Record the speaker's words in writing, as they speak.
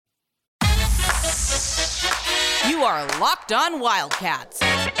are Locked On Wildcats,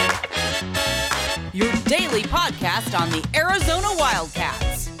 your daily podcast on the Arizona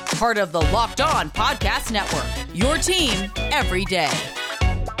Wildcats, part of the Locked On Podcast Network, your team every day.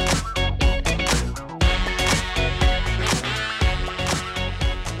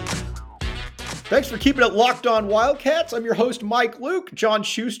 Thanks for keeping it Locked On Wildcats. I'm your host, Mike Luke. John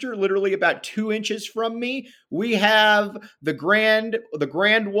Schuster, literally about 2 inches from me. We have the grand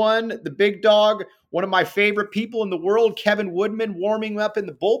one, the big dog, one of my favorite people in the world, Kevin Woodman, warming up in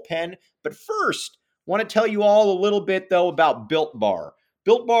the bullpen. But first, I want to tell you all a little bit, though, about Built Bar.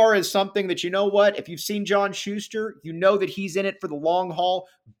 Built Bar is something that, you know what, if you've seen John Schuster, you know that he's in it for the long haul.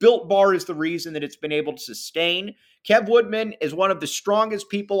 Built Bar is the reason that it's been able to sustain. Kev Woodman is one of the strongest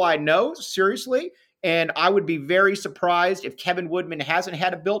people I know, seriously, and I would be very surprised if Kevin Woodman hasn't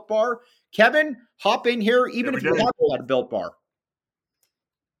had a Built Bar. Kevin, hop in here, even if you haven't had a Built Bar.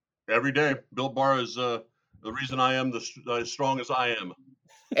 Every day. Built Bar is the reason I am as strong as I am.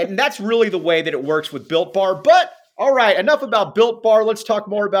 And that's really the way that it works with Built Bar. But, all right, enough about Built Bar. Let's talk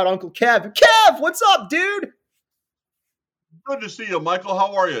more about Uncle Kev. Kev, what's up, dude? Good to see you, Michael.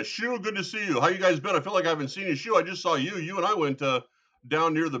 How are you? Shu, good to see you. How you guys been? I feel like I haven't seen you. Shu, I just saw you. You and I went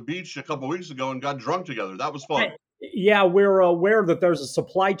down near the beach a couple of weeks ago and got drunk together. That was fun. Yeah, we're aware that there's a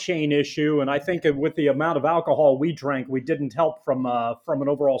supply chain issue, and I think with the amount of alcohol we drank, we didn't help from an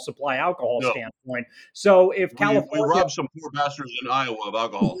overall supply alcohol standpoint. So if California... We robbed some poor bastards in Iowa of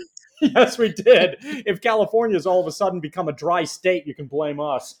alcohol. Yes, we did. If California's all of a sudden become a dry state, you can blame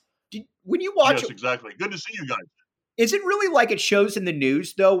us. When you watch... Yes, exactly. Good to see you guys. Is it really like it shows in the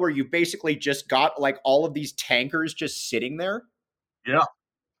news, though, where you basically just got like all of these tankers just sitting there? Yeah.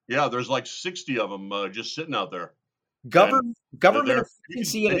 Yeah, there's like 60 of them just sitting out there. Government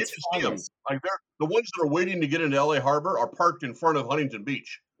efficiency at its finest. Like the ones that are waiting to get into LA Harbor are parked in front of Huntington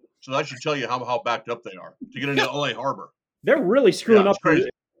Beach. So that should tell you how backed up they are to get into LA Harbor. They're really screwing up.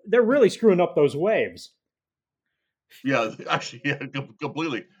 They're really screwing up those waves. Yeah, actually, yeah,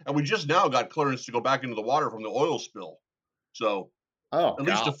 completely. And we just now got clearance to go back into the water from the oil spill. So at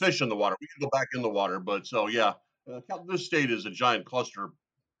least to fish in the water. We can go back in the water. But so, yeah, this state is a giant cluster,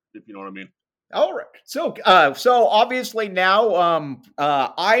 if you know what I mean. All right. So obviously now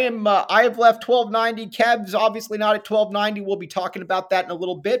I have left 1290. Kev's obviously not at 1290. We'll be talking about that in a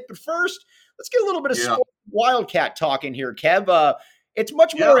little bit. But first, let's get a little bit of Wildcat talk in here, Kev. It's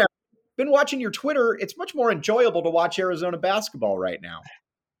much more... Been watching your Twitter. It's much more enjoyable to watch Arizona basketball right now.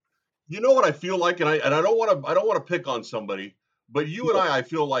 You know what I feel like, and I don't want to pick on somebody, but you and I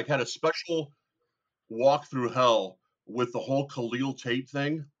feel like had a special walk through hell with the whole Khalil Tate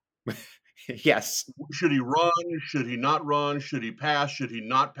thing. Yes. Should he run? Should he not run? Should he pass? Should he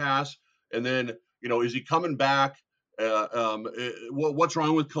not pass? And then, is he coming back? What's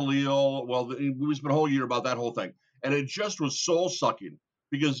wrong with Khalil? Well, we spent a whole year about that whole thing, and it just was soul sucking.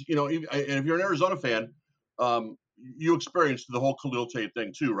 Because, if you're an Arizona fan, you experienced the whole Khalil Tate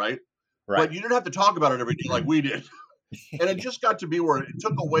thing too, right? Right. But you didn't have to talk about it every day like we did. And it just got to be where it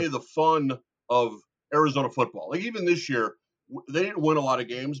took away the fun of Arizona football. Like even this year, they didn't win a lot of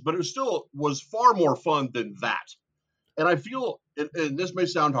games, but it still was far more fun than that. And I feel, and this may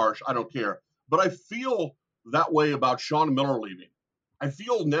sound harsh, I don't care, but I feel that way about Sean Miller leaving. I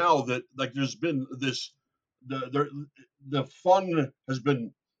feel now that like there's been this, the fun has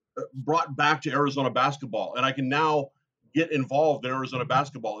been brought back to Arizona basketball, and I can now get involved in Arizona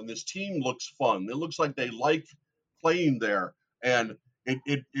basketball. And this team looks fun. It looks like they like playing there, and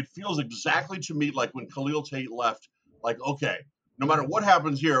it feels exactly to me like when Khalil Tate left. Like, okay, no matter what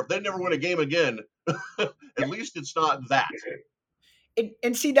happens here, if they never win a game again, at least it's not that.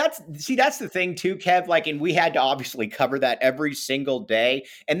 And see that's the thing too, Kev. Like, and we had to obviously cover that every single day,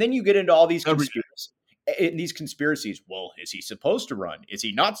 and then you get into all these conspiracies. Well, is he supposed to run? Is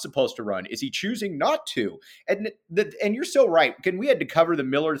he not supposed to run? Is he choosing not to? And you're so right. We had to cover the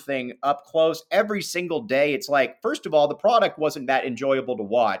Miller thing up close every single day. It's like, first of all, the product wasn't that enjoyable to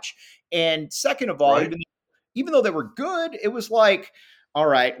watch, and second of all, even though they were good, it was like, all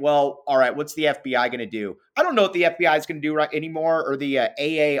right, what's the FBI going to do? I don't know what the FBI is going to do anymore, or the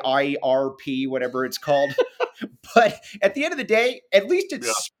AAIRP, whatever it's called. But at the end of the day, at least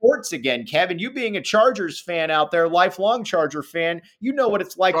it's sports again, Kevin. You being a Chargers fan out there, lifelong Charger fan, you know what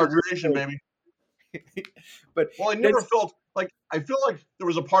it's like. Charger Nation, baby. But I never felt like, I feel like there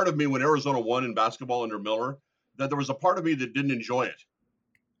was a part of me when Arizona won in basketball under Miller, that there was a part of me that didn't enjoy it.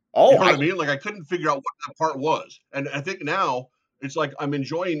 Oh, you know what I mean? Like I couldn't figure out what that part was. And I think now it's like I'm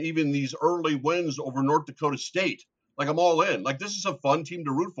enjoying even these early wins over North Dakota State. Like I'm all in. Like this is a fun team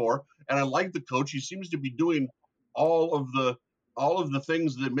to root for. And I like the coach. He seems to be doing all of the all of the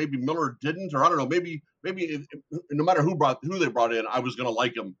things that maybe Miller didn't, or I don't know, maybe no matter who they brought in, I was going to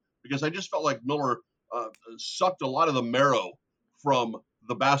like him because I just felt like Miller sucked a lot of the marrow from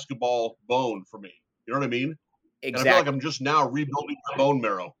the basketball bone for me. You know what I mean? Exactly. And I feel like I'm just now rebuilding my bone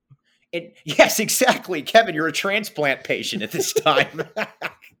marrow. Yes, exactly. Kevin, you're a transplant patient at this time.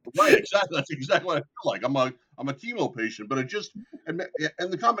 Right, exactly. That's exactly what I feel like. I'm a chemo patient, but and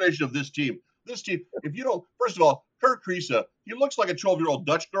the combination of this team, if you don't, first of all, Kirk Kriisa, he looks like a 12-year-old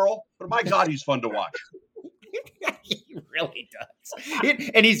Dutch girl, but my God, he's fun to watch. He really does.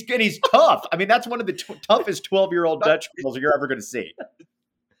 And he's tough. I mean, that's one of the toughest 12-year-old Dutch girls you're ever going to see.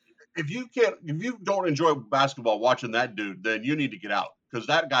 If you don't enjoy basketball watching that dude, then you need to get out because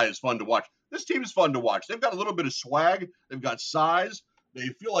that guy is fun to watch. This team is fun to watch. They've got a little bit of swag. They've got size. They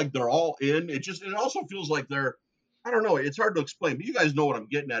feel like they're all in. It also feels like they're, I don't know, it's hard to explain, but you guys know what I'm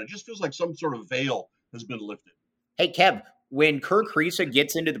getting at. It just feels like some sort of veil has been lifted. Hey, Kev, when Kirk Kriisa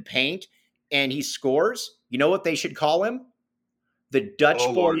gets into the paint and he scores, you know what they should call him? The Dutch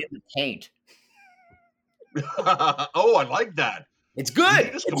boy in the paint. Oh, I like that. It's good. Did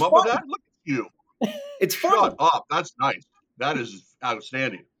you just come up with that? Look at you. It's fun. Shut up. That's nice. That is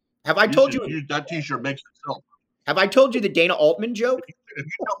outstanding. Have I told you that T-shirt makes itself? Have I told you the Dana Altman joke? If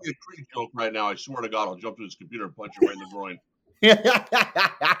you tell me a Creed joke right now, I swear to God, I'll jump to his computer and punch you right in the groin.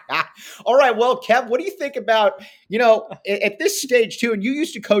 All right. Well, Kev, what do you think about, at this stage too, and you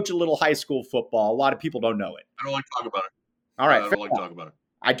used to coach a little high school football. A lot of people don't know it. I don't like talking about it. All right. I don't like talking about it.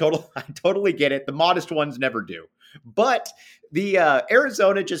 I totally get it. The modest ones never do. But the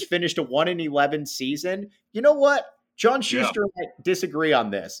Arizona just finished a 1-11 season. You know what? John Schuster and I disagree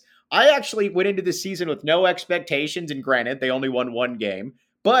on this. I actually went into the season with no expectations, and granted, they only won one game,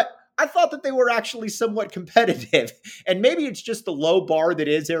 but I thought that they were actually somewhat competitive. And maybe it's just the low bar that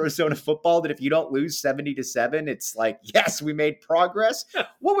is Arizona football, that if you don't lose 70-7, it's like, yes, we made progress.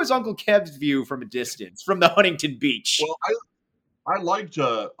 What was Uncle Kev's view from a distance, from the Huntington Beach? Well,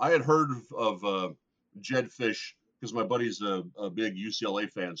 I had heard of Jedd Fisch because my buddy's a big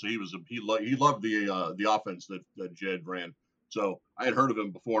UCLA fan, so he loved the offense that Jed ran. So I had heard of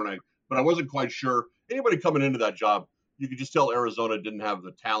him before, but I wasn't quite sure. Anybody coming into that job, you could just tell Arizona didn't have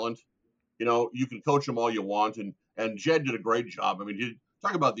the talent. You can coach them all you want, and Jed did a great job. I mean, he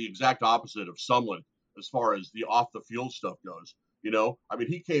talk about the exact opposite of Sumlin as far as the off the field stuff goes. I mean,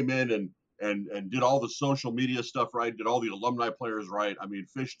 he came in and did all the social media stuff right, did all the alumni players right. I mean,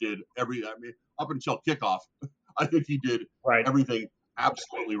 Fisch did up until kickoff, I think he did everything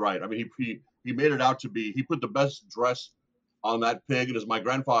absolutely right. I mean, he made it out to be, he put the best dress on that pig. And as my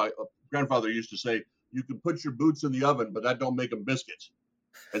grandfather used to say, you can put your boots in the oven, but that don't make them biscuits.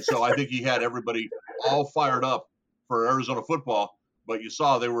 And so I think he had everybody all fired up for Arizona football, but you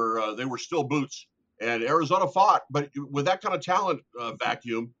saw they were still boots, and Arizona fought. But with that kind of talent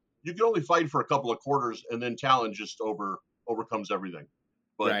vacuum, you can only fight for a couple of quarters, and then talent just overcomes everything.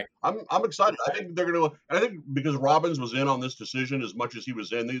 But I'm excited. I think they're going to, and I think because Robbins was in on this decision as much as he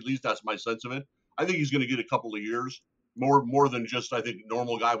was in, at least that's my sense of it. I think he's going to get a couple of years, more than just I think a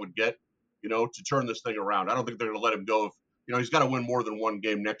normal guy would get, to turn this thing around. I don't think they're going to let him go if, he's got to win more than one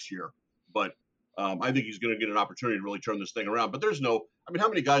game next year. But I think he's going to get an opportunity to really turn this thing around. But how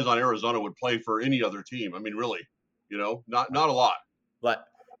many guys on Arizona would play for any other team? I mean, really, not a lot. But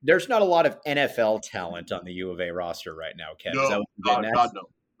there's not a lot of NFL talent on the U of A roster right now, Ken. No, God, no.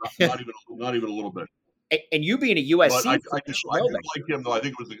 Not even a little bit. And you being a USC, but I do like him though. I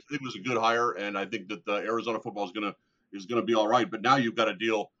think it was a good hire, and I think that the Arizona football is gonna be all right. But now you've got to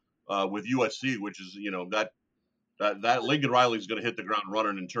deal with USC, which is that Lincoln Riley is going to hit the ground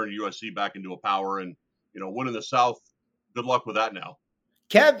running and turn USC back into a power, and winning the South. Good luck with that now,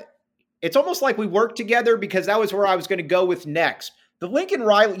 Kev. It's almost like we worked together because that was where I was going to go with next. The Lincoln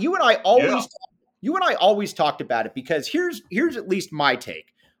Riley. You and I always talked about it because here's at least my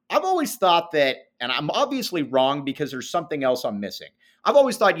take. I've always thought that, and I'm obviously wrong because there's something else I'm missing. I've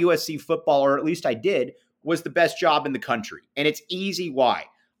always thought USC football, or at least I did, was the best job in the country. And it's easy why.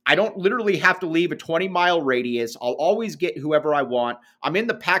 I don't literally have to leave a 20-mile radius. I'll always get whoever I want. I'm in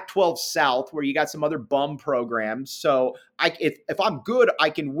the Pac-12 South where you got some other bum programs. So if I'm good,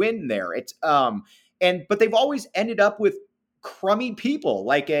 I can win there. But they've always ended up with crummy people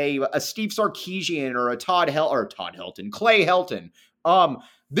like a Steve Sarkisian or a Clay Helton.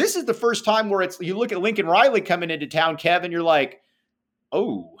 This is the first time where you look at Lincoln Riley coming into town, Kev, and you're like,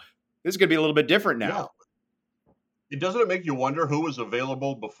 oh, this is going to be a little bit different now. Yeah. Doesn't it make you wonder who was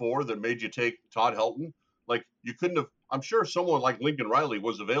available before that made you take Todd Helton? Like you couldn't have, I'm sure someone like Lincoln Riley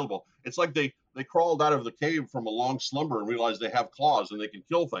was available. It's like they crawled out of the cave from a long slumber and realized they have claws and they can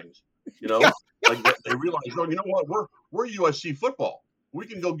kill things. You know, like they realize, oh, you know what? We're USC football. We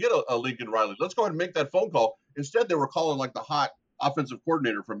can go get a Lincoln Riley. Let's go ahead and make that phone call. Instead, they were calling like the hot offensive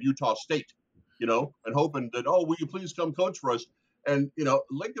coordinator from Utah State, you know, and hoping that, oh, will you please come coach for us? And, you know,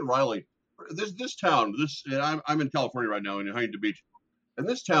 Lincoln Riley, this town, I'm in California right now in Huntington Beach, and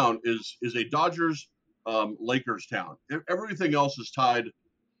this town is a Dodgers Lakers town. Everything else is tied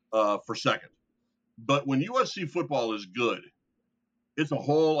for second. But when USC football is good, it's a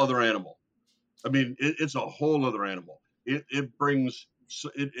whole other animal. I mean, it's a whole other animal. It brings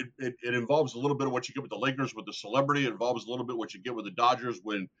it involves a little bit of what you get with the Lakers with the celebrity. It involves a little bit what you get with the Dodgers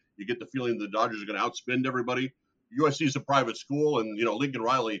when you get the feeling the Dodgers are going to outspend everybody. USC is a private school, and you know Lincoln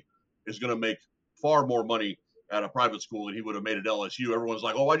Riley is going to make far more money at a private school than he would have made at LSU. Everyone's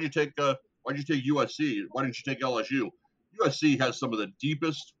like, "Oh, why'd you take USC? Why didn't you take LSU?" USC has some of the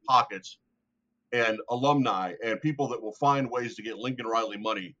deepest pockets and alumni and people that will find ways to get Lincoln Riley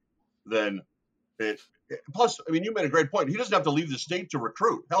money than it. Plus, I mean, you made a great point. He doesn't have to leave the state to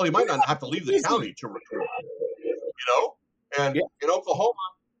recruit. Hell, he might not have to leave the county to recruit. You know, and in Oklahoma,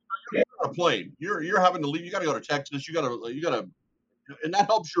 you're on a plane. You're having to leave. You got to go to Texas. You got to, and that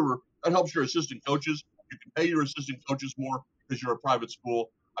helps your assistant coaches. You can pay your assistant coaches more because you're a private school.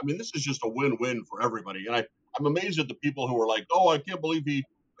 I mean, this is just a win-win for everybody. And I'm amazed at the people who are like, oh, I can't believe he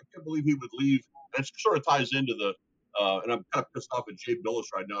would leave. And it sort of ties into the, and I'm kind of pissed off at Jay Billis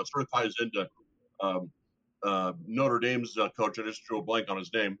right now. It sort of ties into Notre Dame's coach. I just drew a blank on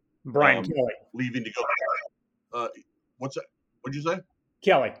his name. Brian Kelly. Leaving to go. What's that? What'd you say?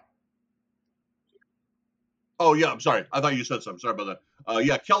 Kelly. Oh, yeah. I'm sorry. I thought you said something. Sorry about that.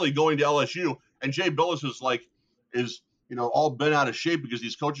 Yeah, Kelly going to LSU. And Jay Billis is all bent out of shape because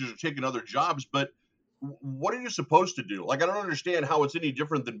these coaches are taking other jobs. But what are you supposed to do? Like, I don't understand how it's any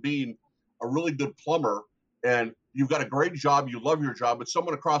different than being a really good plumber and you've got a great job, you love your job, but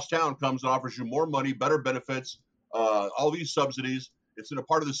someone across town comes and offers you more money, better benefits, all these subsidies. It's in a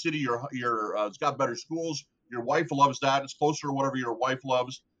part of the city it's got better schools. Your wife loves that. It's closer to whatever your wife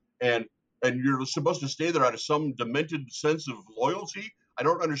loves, and you're supposed to stay there out of some demented sense of loyalty. I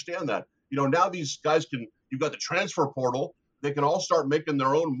don't understand that. Now these guys you've got the transfer portal. They can all start making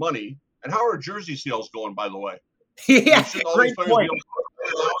their own money. And how are jersey sales going, by the way? Yeah, great point.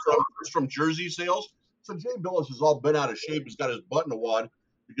 From jersey sales. So Jay Billis has all been out of shape. He's got his butt in a wad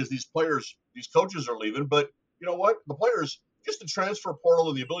because these coaches are leaving. But you know what? The players, just the transfer portal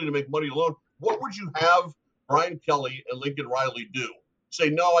and the ability to make money alone, what would you have Brian Kelly and Lincoln Riley do? Say,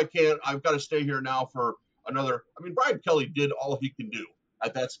 no, I can't. I've got to stay here now for another. I mean, Brian Kelly did all he can do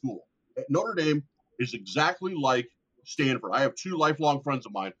at that school. Notre Dame is exactly like Stanford. I have two lifelong friends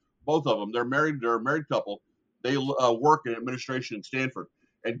of mine, both of them. They're married. They're a married couple. They work in administration in Stanford.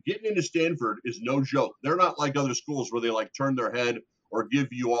 And getting into Stanford is no joke. They're not like other schools where they like turn their head or give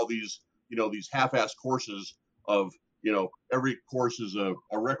you all these, these half-assed courses of, every course is a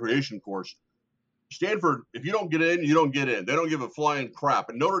recreation course. Stanford, if you don't get in, you don't get in. They don't give a flying crap.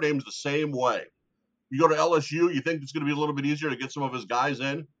 And Notre Dame's the same way. You go to LSU, you think it's going to be a little bit easier to get some of his guys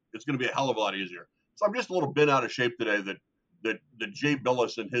in? It's going to be a hell of a lot easier. So I'm just a little bit out of shape today that Jay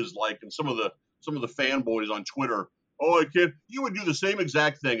Billis and his and some of the fanboys on Twitter. Oh, I can't. You would do the same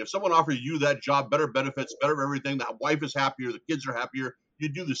exact thing. If someone offered you that job, better benefits, better everything, the wife is happier, the kids are happier,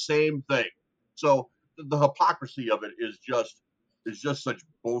 you'd do the same thing. So the hypocrisy of it is just such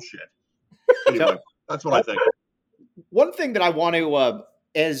bullshit. Anyway, that's what I think. One thing that I want to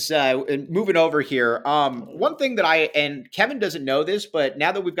moving over here, one thing that and Kevin doesn't know this, but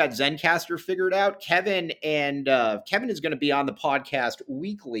now that we've got Zencastr figured out, Kevin is going to be on the podcast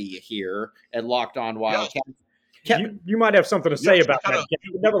weekly here at Locked On Wildcats. Yeah. You might have something to say about that.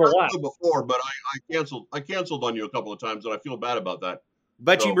 Nevertheless, before, but I canceled on you a couple of times, and I feel bad about that.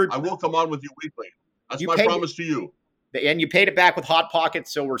 But so I will come on with you weekly. That's my promise to you. And you paid it back with Hot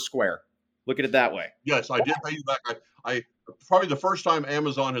Pockets, so we're square. Look at it that way. Yes, I did pay you back. I probably the first time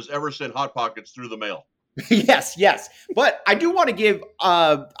Amazon has ever sent Hot Pockets through the mail. Yes. But I do want to give.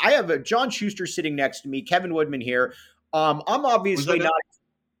 I have John Schuster sitting next to me, Kevin Woodman here. I'm obviously not.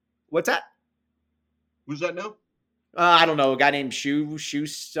 What's that? Who's that now? I don't know, a guy named Shoe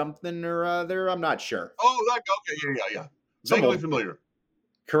something or other. I'm not sure. Oh, okay, yeah. Vaguely familiar.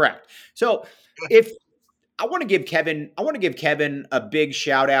 Correct. So if I want to give Kevin a big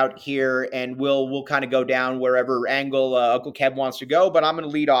shout out here, and we'll kind of go down wherever angle Uncle Kev wants to go, but I'm going to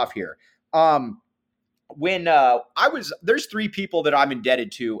lead off here. There's three people that I'm indebted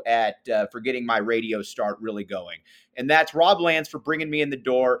to for getting my radio start really going, and that's Rob Lance for bringing me in the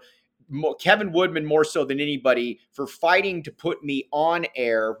door. Kevin Woodman more so than anybody for fighting to put me on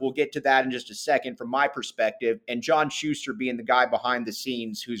air. We'll get to that in just a second from my perspective. And John Schuster being the guy behind the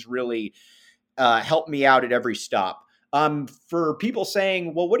scenes who's really helped me out at every stop. For people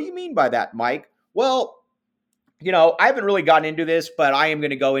saying, well, what do you mean by that, Mike? Well, I haven't really gotten into this, but I am going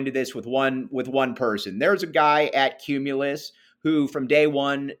to go into this with one person. There's a guy at Cumulus who from day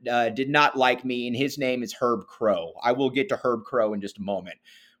one did not like me, and his name is Herb Crow. I will get to Herb Crow in just a moment.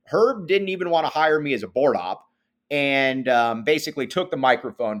 Herb didn't even want to hire me as a board op and basically took the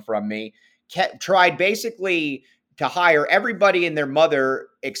microphone from me, tried basically to hire everybody and their mother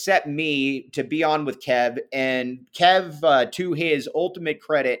except me to be on with Kev. And Kev, to his ultimate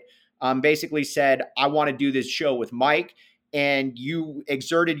credit, basically said, I want to do this show with Mike. And you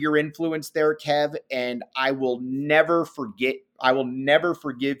exerted your influence there, Kev, and I will never forget. I will never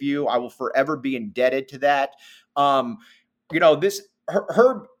forgive you. I will forever be indebted to that. This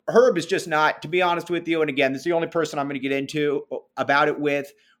Herb is just not, to be honest with you, and again, this is the only person I'm going to get into about it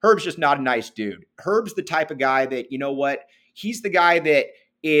with. Herb's just not a nice dude. Herb's the type of guy that, you know what? He's the guy that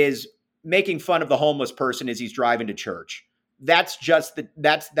is making fun of the homeless person as he's driving to church. That's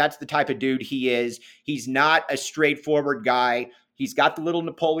the type of dude he is. He's not a straightforward guy. He's got the little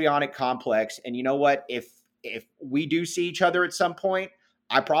Napoleonic complex. And you know what? If we do see each other at some point,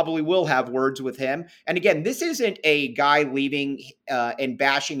 I probably will have words with him. And again, this isn't a guy leaving and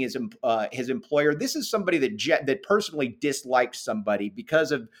bashing his employer. This is somebody that personally disliked somebody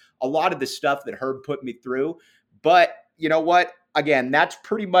because of a lot of the stuff that Herb put me through. But you know what? Again, that's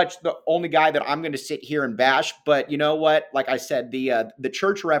pretty much the only guy that I'm going to sit here and bash. But you know what? Like I said, the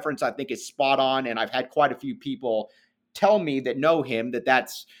church reference I think is spot on, and I've had quite a few people tell me that know him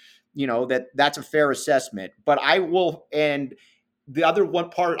that's a fair assessment. But I will, and the other one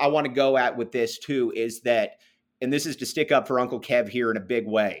part I want to go at with this too is that, and this is to stick up for Uncle Kev here in a big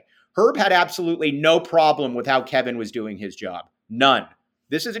way. Herb had absolutely no problem with how Kevin was doing his job. None.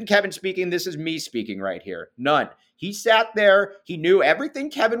 This isn't Kevin speaking. This is me speaking right here. None. He sat there. He knew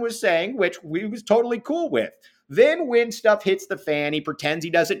everything Kevin was saying, which we was totally cool with. Then when stuff hits the fan, he pretends he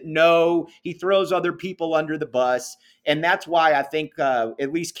doesn't know. He throws other people under the bus. And that's why I think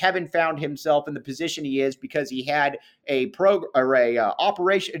at least Kevin found himself in the position he is, because he had a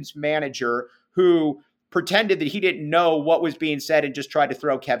operations manager who pretended that he didn't know what was being said and just tried to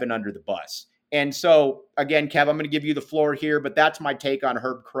throw Kevin under the bus. And so, again, Kev, I'm going to give you the floor here, but that's my take on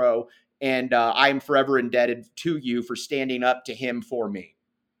Herb Crow. And I am forever indebted to you for standing up to him for me.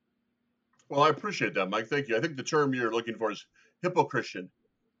 Well, I appreciate that, Mike. Thank you. I think the term you're looking for is hypocritian.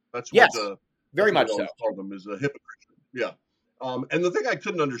 That's yes, what very much so. Call them is a hypocrite. Yeah. And the thing I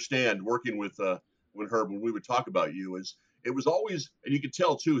couldn't understand working with Herb when we would talk about you is it was always, and you could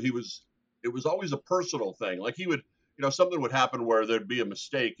tell too, it was always a personal thing. Like he would, something would happen where there'd be a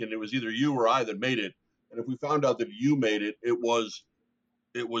mistake and it was either you or I that made it. And if we found out that you made it, it was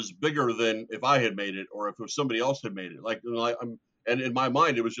bigger than if I had made it or if it was somebody else had made it. And in my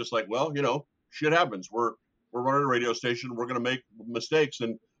mind, it was just like, well, shit happens. We're running a radio station. We're going to make mistakes.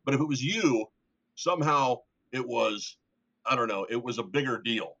 But if it was you, somehow it was, I don't know, it was a bigger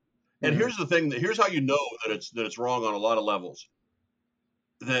deal. And here's the thing, here's how you know that it's wrong on a lot of levels.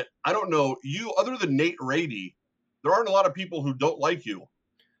 That I don't know, you, other than Nate Rady, there aren't a lot of people who don't like you.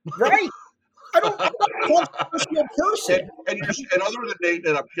 Right. I'm not a personal person. And other than Nate,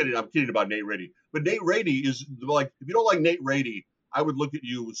 and I'm kidding about Nate Rady, but Nate Rady is like, if you don't like Nate Rady, I would look at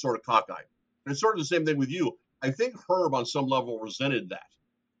you sort of cockeyed. And it's sort of the same thing with you. I think Herb on some level resented that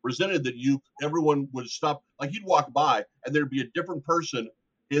everyone would stop, like he'd walk by and there'd be a different person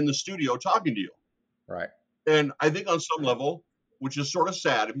in the studio talking to you. Right. And I think on some level, which is sort of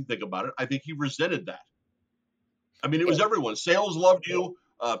sad if you think about it, I think he resented that. I mean, it was everyone. Sales loved you.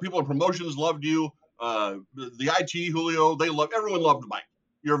 People in promotions loved you. The IT, Julio, everyone loved Mike.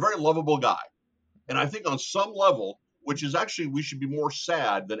 You're a very lovable guy. And I think on some level, which is actually, we should be more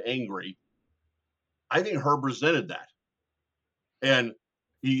sad than angry, I think Herb resented that. And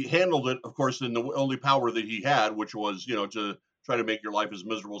he handled it, of course, in the only power that he had, which was, to try to make your life as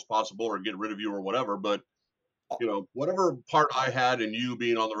miserable as possible or get rid of you or whatever. But, whatever part I had in you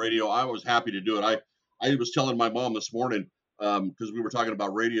being on the radio, I was happy to do it. I was telling my mom this morning, because we were talking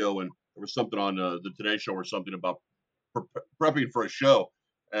about radio and there was something on the Today Show or something about prepping for a show.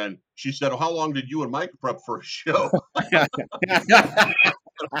 And she said, how long did you and Mike prep for a show? I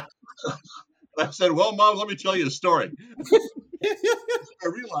said, well, Mom, let me tell you a story. I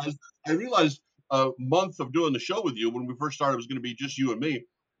realized a month of doing the show with you when we first started, it was going to be just you and me,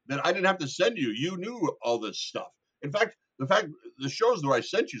 that I didn't have to send you. You knew all this stuff. In fact, the shows where I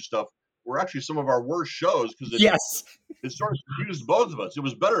sent you stuff, were actually some of our worst shows because it sort of confused both of us. It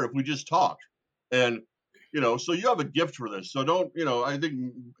was better if we just talked. And, so you have a gift for this. So don't, I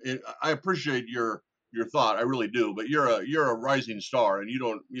think I appreciate your thought. I really do. But you're a rising star, and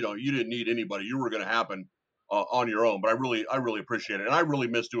you didn't need anybody. You were going to happen on your own. But I really appreciate it. And I really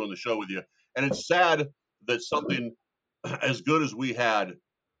miss doing the show with you. And it's sad that something as good as we had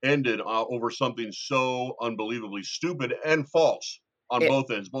ended over something so unbelievably stupid and false on both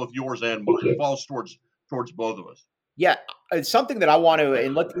ends, both yours and mine, false towards both of us. Yeah, it's something that I want to,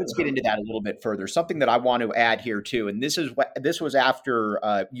 and let's get into that a little bit further. Something that I want to add here too, and this was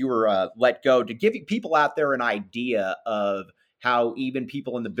after you were let go, to give people out there an idea of how even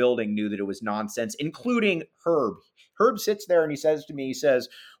people in the building knew that it was nonsense, including Herb. Herb sits there and he says to me,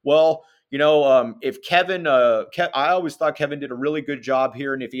 well, if Kevin, I always thought Kevin did a really good job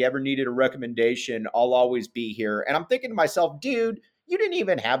here, and if he ever needed a recommendation, I'll always be here. And I'm thinking to myself, dude, you didn't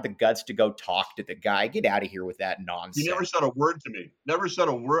even have the guts to go talk to the guy. Get out of here with that nonsense. He never said a word to me. Never said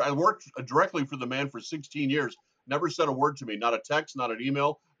a word. I worked directly for the man for 16 years. Never said a word to me. Not a text, not an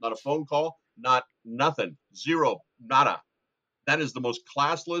email, not a phone call, nothing. Zero, nada. That is the most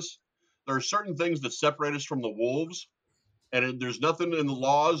classless. There are certain things that separate us from the wolves, and there's nothing in the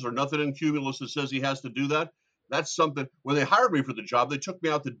laws or nothing in Cumulus that says he has to do that. That's something. When they hired me for the job, they took me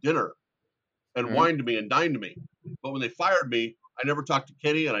out to dinner and wined me and dined me. But when they fired me, I never talked to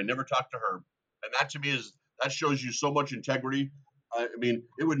Kenny and I never talked to Herb. And that to me that shows you so much integrity. I mean,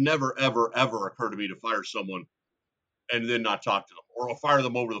 it would never, ever, ever occur to me to fire someone and then not talk to them, or fire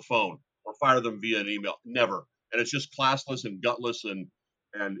them over the phone, or fire them via an email. Never. And it's just classless and gutless, and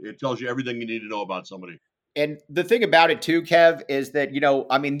it tells you everything you need to know about somebody. And the thing about it too, Kev, is that,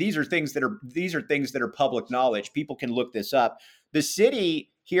 these are things that are public knowledge. People can look this up. The city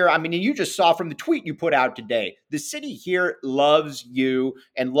here, and you just saw from the tweet you put out today, the city here loves you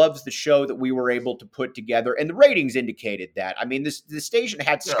and loves the show that we were able to put together. And the ratings indicated that. The station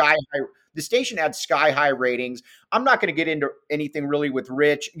had sky high ratings. I'm not going to get into anything really with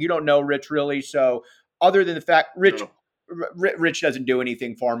Rich. You don't know Rich really. So other than the fact Rich doesn't do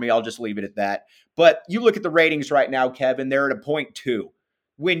anything for me, I'll just leave it at that. But you look at the ratings right now, Kevin, they're at a 0.2.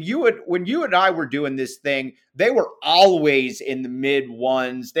 When you and I were doing this thing, they were always in the mid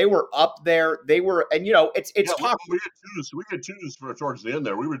ones. They were up there. They were, and it's tough. We get twos for towards the end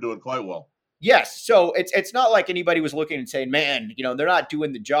there. We were doing quite well. Yes, so it's not like anybody was looking and saying, man, they're not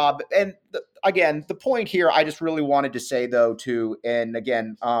doing the job. And again, the point here, I just really wanted to say though too, and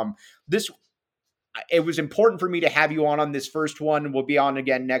again, it was important for me to have you on this first one. We'll be on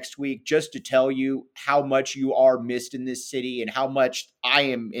again next week just to tell you how much you are missed in this city and how much I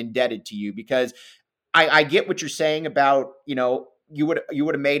am indebted to you, because I get what you're saying about, you would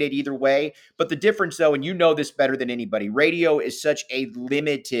have made it either way. But the difference though, and this better than anybody, radio is such a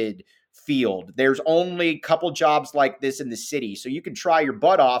limited field. There's only a couple jobs like this in the city. So you can try your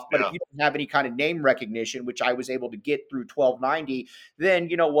butt off, but if you don't have any kind of name recognition, which I was able to get through 1290, then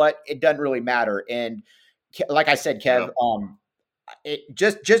you know what? It doesn't really matter. And like I said, Kev,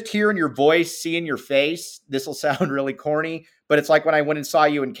 just hearing your voice, seeing your face, this will sound really corny, but it's like when I went and saw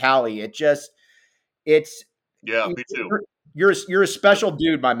you in Cali. Me too. You're a special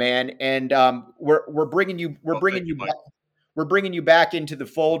dude, my man. And we're bringing you back. We're bringing you back into the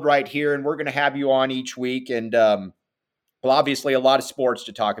fold right here, and we're going to have you on each week. And obviously a lot of sports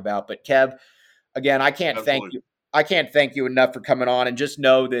to talk about. But Kev, again, I can't thank you. I can't thank you enough for coming on, and just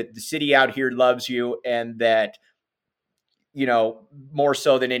know that the city out here loves you, and that, more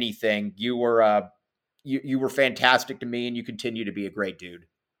so than anything, you were fantastic to me, and you continue to be a great dude.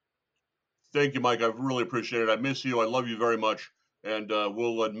 Thank you, Mike. I really appreciate it. I miss you. I love you very much. And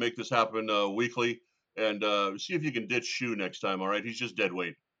we'll make this happen weekly. And see if you can ditch Shu next time. All right, he's just dead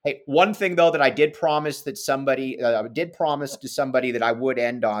weight. Hey, one thing though that I did promise to somebody that I would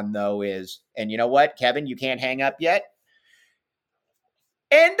end on though is, and you know what, Kevin, you can't hang up yet.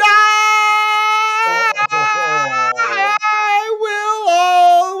 And I will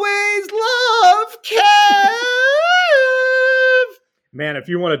always love Kev. Man, if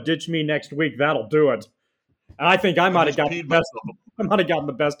you want to ditch me next week, that'll do it. I think I might have gotten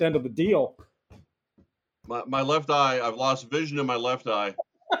the best end of the deal. My left eye, I've lost vision in my left eye,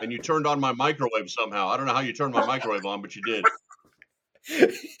 and you turned on my microwave somehow. I don't know how you turned my microwave on, but you did.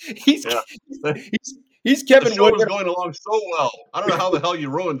 He's Kevin Woodward. The show was going Woodward. along so well. I don't know how the hell you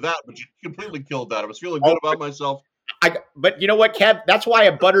ruined that, but you completely killed that. I was feeling good about myself. But you know what, Kev? That's why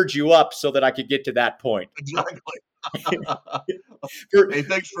I buttered you up so that I could get to that point. Exactly. Hey,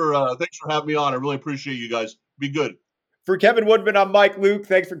 thanks for having me on. I really appreciate you guys. Be good. For Kevin Woodman, I'm Mike Luke.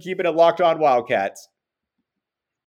 Thanks for keeping it locked on Wildcats.